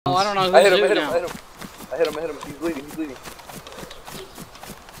Oh, I don't know who's I hit him. I hit him. He's bleeding.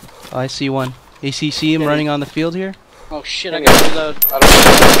 Oh, I see one. See him running on the field here? Oh shit, I gotta reload.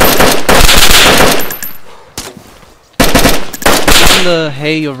 He's in the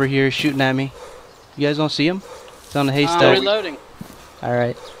hay over here shooting at me. You guys don't see him? It's on the haystack. Reloading.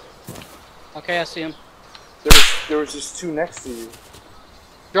 Alright. Okay, I see him. There was just two next to you.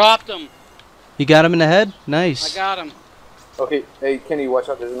 Dropped him. You got him in the head? Nice. I got him. Okay, hey Kenny, watch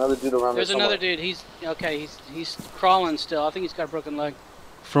out. There's another dude around there. There's another dude. He's okay. He's crawling still. I think he's got a broken leg.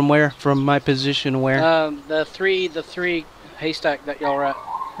 From where? From my position where? The three haystack that y'all are at.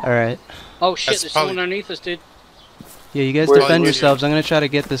 Alright. Oh shit, there's someone underneath us, dude. Yeah, you guys defend yourselves. I'm gonna try to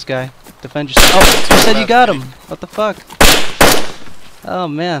get this guy. Defend yourself. Oh, you said you got him. What the fuck? Oh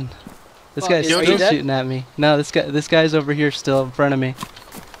man. This guy's still shooting at me. No, this guy's over here still in front of me.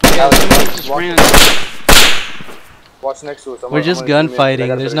 Yeah, someone just ran. Watch next to us. We're just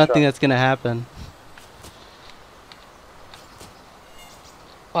gunfighting. There's nothing that's gonna happen.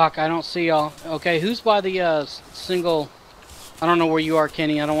 Fuck, I don't see y'all. Okay, who's by the single? I don't know where you are,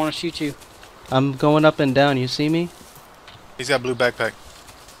 Kenny. I don't want to shoot you. I'm going up and down. You see me? He's got a blue backpack.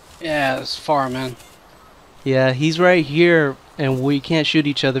 Yeah, it's far, man. Yeah, he's right here, and we can't shoot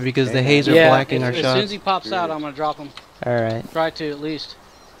each other because the haze are blocking our shots. As soon as he pops out, I'm gonna drop him. Alright. Try to, at least.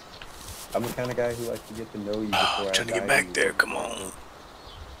 I'm the kind of guy who likes to get to know you before I'm trying to get back there, come on.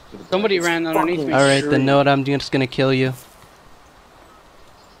 Somebody ran underneath me. Alright, then know what, I'm just gonna kill you.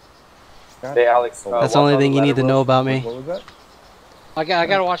 Hey Alex. That's the only thing you need to know about me. What was that? I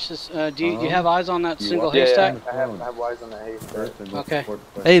gotta watch this. Do you have eyes on that single haystack? Yeah, I have eyes on that haystack. Okay.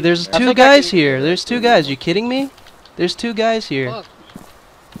 Hey, there's two guys here. There's two guys. You kidding me? There's two guys here. Fuck.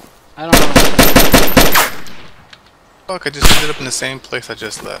 I don't know. Fuck, I just ended up in the same place I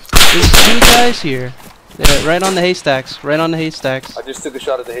just left. There's two guys here. They're right on the haystacks. Right on the haystacks. I just took a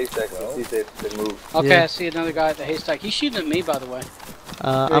shot at the haystacks to see if they move. Okay, Yeah. I see another guy at the haystack. He's shooting at me, by the way.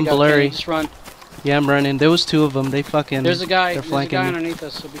 I'm blurry. Just run. Yeah, I'm running. There was two of them. They fucking. There's a guy. They're There's a flanking guy me. underneath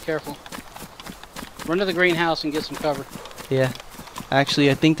us, so be careful. Run to the greenhouse and get some cover. Yeah.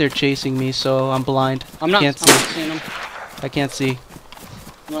 Actually, I think they're chasing me, so I'm blind. I'm not Can't seeing him. I can't see.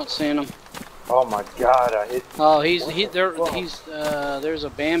 I'm not seeing him. Oh my god, I hit. Oh, there's a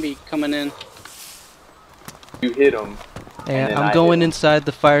Bambi coming in. You hit him. Yeah, I'm going inside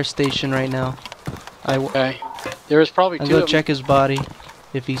the fire station right now. Okay. There's probably two I'm of them. gonna check his body,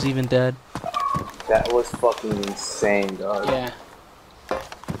 if he's even dead. That was fucking insane, dog. Yeah.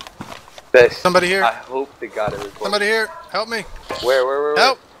 Best. Somebody here. I hope they got it. Somebody here, help me. Where?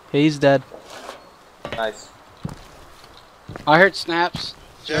 Help! He's dead. Nice. I heard snaps.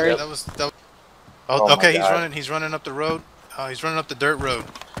 Yeah, that was. Oh, okay, he's running up the road. He's running up the dirt road.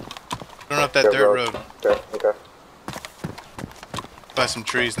 Running up that dirt road. Okay. By some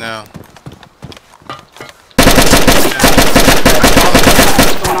trees now.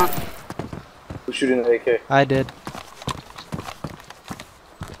 What's going on? Who's shooting the AK? I did.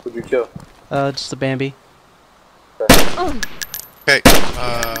 Who'd you kill? Just the Bambi. Okay,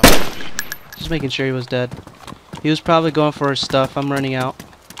 Just making sure he was dead. He was probably going for his stuff. I'm running out.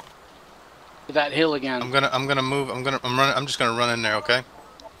 To that hill again. I'm gonna move. I'm just gonna run in there. Okay.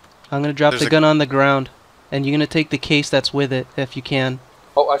 I'm gonna drop the gun on the ground, and you're gonna take the case that's with it if you can.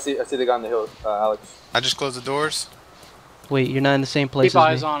 Oh, I see the guy on the hill, Alex. I just closed the doors. Wait, you're not in the same place Keep as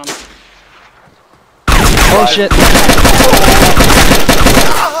eyes me. on him. Oh shit!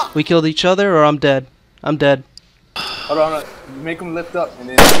 We killed each other, or I'm dead. I'm dead. Hold on. Make him lift up, and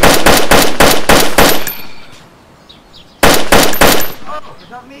then. Oh, it's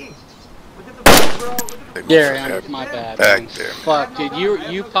not me. Look at the back, bro. Look at the Gary, my bad. Back man. there. Fuck, dude,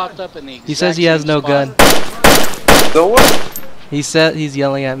 you popped up in the exact He says he has same no spot. gun. So what? He said he's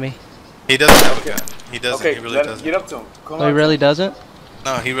yelling at me. He doesn't have a gun. He doesn't. Okay, He really let him doesn't. get up to him. Come Oh, he really doesn't?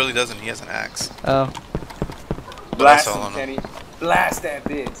 No, he really doesn't. He has an axe. Oh. Blast That's all him, I know. Kenny. Blast that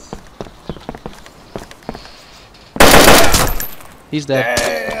bitch. He's dead.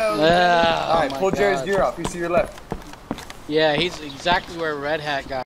 Damn. Ah, Alright, oh my pull Jerry's God. gear off. He's to your left. Yeah, he's exactly where Red Hat got.